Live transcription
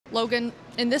Logan,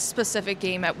 in this specific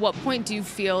game, at what point do you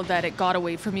feel that it got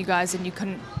away from you guys and you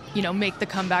couldn't, make the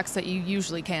comebacks that you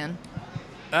usually can?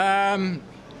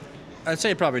 I'd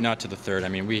say probably not to the third. I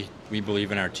mean, we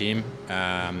believe in our team.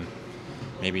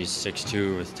 Maybe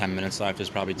 6-2 with 10 minutes left is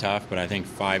probably tough, but I think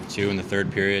 5-2 in the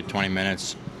third period, 20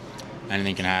 minutes,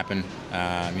 anything can happen.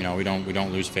 We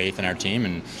don't lose faith in our team,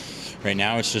 and right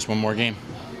now it's just one more game.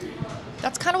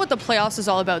 That's kind of what the playoffs is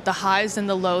all about, the highs and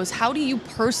the lows. How do you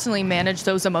personally manage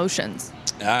those emotions?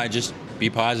 Just be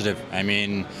positive. I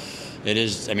mean,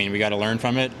 we got to learn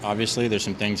from it. Obviously, there's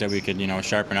some things that we could,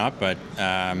 sharpen up, but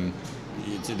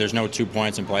there's no 2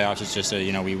 points in playoffs. It's just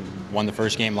we won the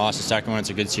first game, lost the second one. It's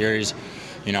a good series.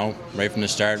 Right from the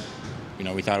start,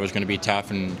 we thought it was going to be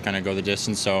tough and kind of go the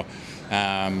distance. So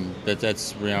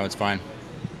that's it's fine.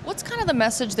 What's kind of the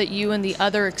message that you and the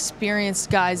other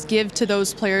experienced guys give to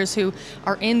those players who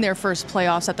are in their first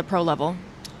playoffs at the pro level?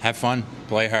 Have fun,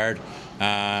 play hard.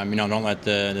 Don't let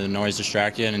the noise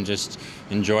distract you, and just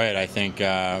enjoy it. I think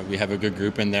we have a good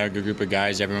group in there, a good group of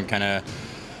guys. Everyone kind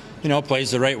of,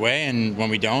 plays the right way, and when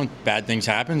we don't, bad things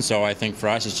happen. So I think for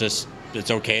us,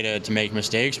 it's okay to make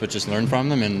mistakes, but just learn from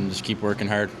them and just keep working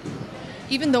hard.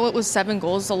 Even though it was 7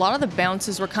 goals, a lot of the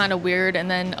bounces were kind of weird, and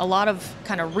then a lot of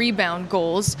kind of rebound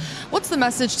goals. What's the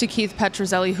message to Keith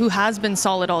Petruzzelli, who has been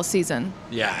solid all season?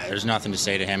 Yeah, there's nothing to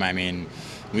say to him. I mean,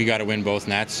 we got to win both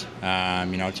nets.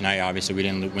 Tonight, obviously, we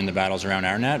didn't win the battles around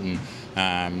our net,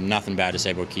 and nothing bad to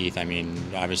say about Keith. I mean,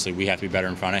 obviously, we have to be better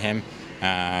in front of him.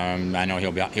 I know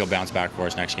he'll bounce back for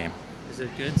us next game. Is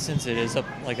it good, since it is a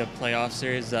playoff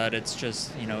series, that it's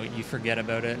just, you forget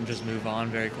about it and just move on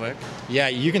very quick? Yeah,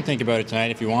 you can think about it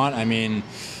tonight if you want. I mean,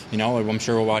 I'm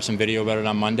sure we'll watch some video about it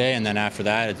on Monday, and then after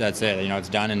that, that's it. It's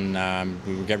done, and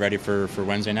we'll get ready for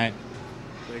Wednesday night.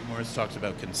 Greg Morris talks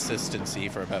about consistency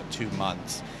for about 2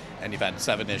 months, and you've had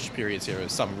 7-ish periods here,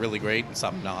 some really great and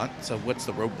some not. So what's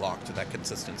the roadblock to that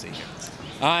consistency here?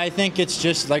 I think it's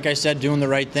just, like I said, doing the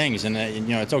right things, and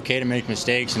it's okay to make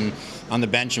mistakes. And on the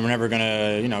bench, and we're never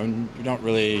gonna, we don't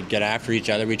really get after each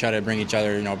other. We try to bring each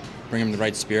other, bring them the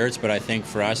right spirits. But I think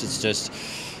for us, it's just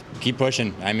keep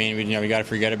pushing. I mean, we got to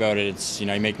forget about it. It's you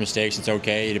make mistakes. It's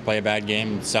okay to play a bad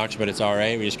game. It sucks, but it's all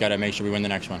right. We just got to make sure we win the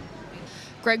next one.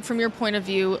 Greg, from your point of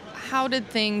view, how did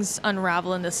things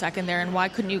unravel in the second there, and why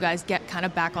couldn't you guys get kind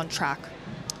of back on track?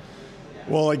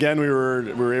 Well, again, we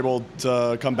were able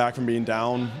to come back from being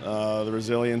down. The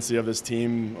resiliency of this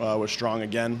team was strong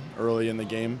again early in the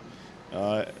game.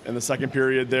 In the second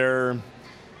period there,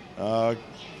 a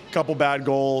couple bad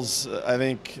goals. I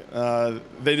think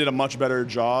they did a much better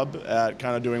job at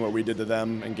kind of doing what we did to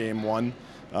them in game one,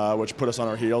 which put us on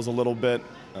our heels a little bit.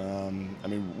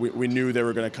 We knew they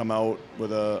were going to come out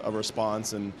with a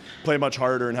response and play much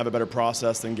harder and have a better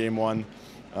process than game one.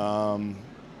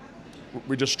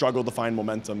 We just struggled to find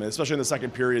momentum, especially in the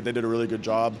second period. They did a really good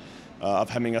job of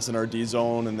hemming us in our D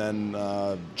zone and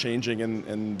then changing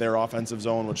in their offensive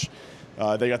zone, which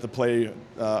they got to play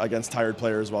against tired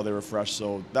players while they were fresh.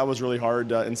 So that was really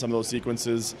hard in some of those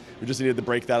sequences. We just needed to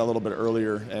break that a little bit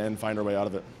earlier and find our way out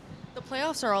of it. The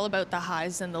playoffs are all about the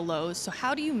highs and the lows. So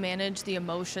how do you manage the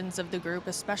emotions of the group,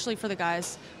 especially for the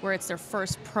guys where it's their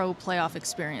first pro playoff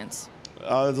experience?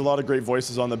 There's a lot of great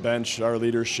voices on the bench, our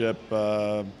leadership.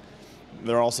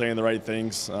 They're all saying the right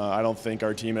things. I don't think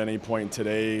our team at any point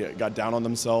today got down on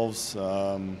themselves.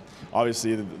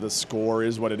 Obviously, the score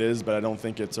is what it is, but I don't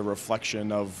think it's a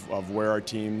reflection of where our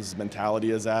team's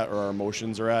mentality is at or our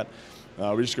emotions are at.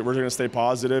 We're going to stay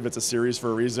positive. It's a series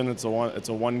for a reason. It's a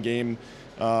one game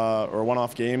or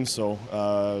one-off game. So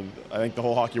I think the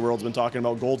whole hockey world's been talking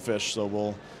about goldfish. So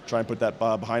we'll try and put that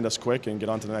behind us quick and get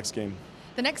on to the next game.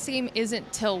 The next game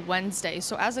isn't till Wednesday,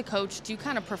 so as a coach, do you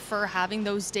kind of prefer having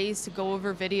those days to go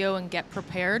over video and get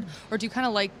prepared, or do you kind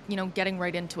of like, getting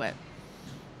right into it?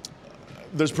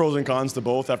 There's pros and cons to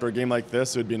both. After a game like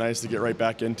this, it would be nice to get right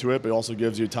back into it, but it also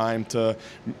gives you time to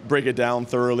break it down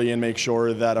thoroughly and make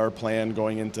sure that our plan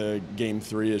going into Game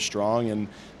 3 is strong, and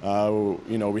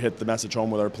we hit the message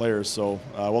home with our players. So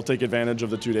we'll take advantage of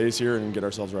the 2 days here and get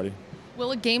ourselves ready.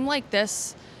 Will a game like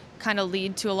this kind of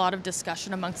lead to a lot of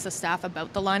discussion amongst the staff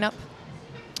about the lineup?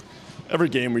 Every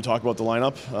game we talk about the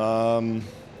lineup.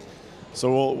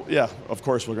 Of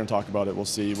course we're going to talk about it. We'll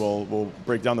see. We'll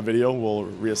break down the video, we'll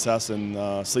reassess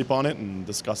and sleep on it and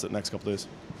discuss it next couple days.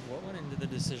 What went into the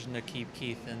decision to keep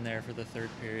Keith in there for the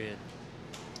third period?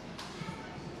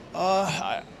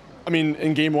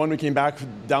 In game one we came back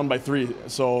down by 3,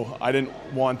 so I didn't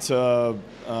want to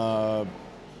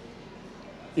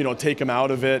take him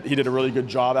out of it. He did a really good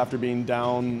job after being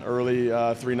down early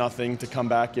 3-0 to come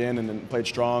back in and then played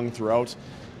strong throughout.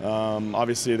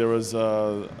 Obviously, there was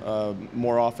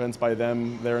more offense by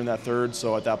them there in that third,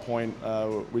 so at that point,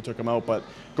 we took them out. But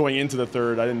going into the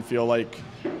third, I didn't feel like,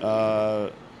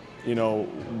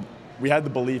 we had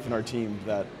the belief in our team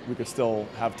that we could still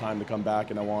have time to come back,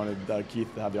 and I wanted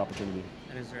Keith to have the opportunity.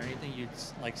 And is there anything you'd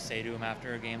like say to him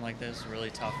after a game like this, a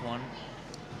really tough one?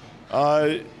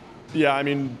 Yeah, I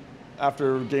mean,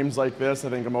 after games like this, I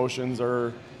think emotions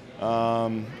are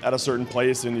at a certain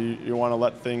place, and you want to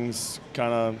let things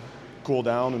kind of cool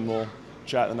down, and we'll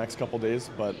chat the next couple days.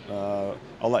 But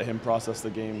I'll let him process the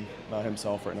game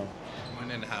himself right now. When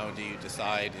and how do you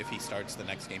decide if he starts the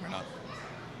next game or not?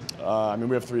 I mean,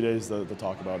 we have 3 days to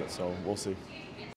talk about it, so we'll see.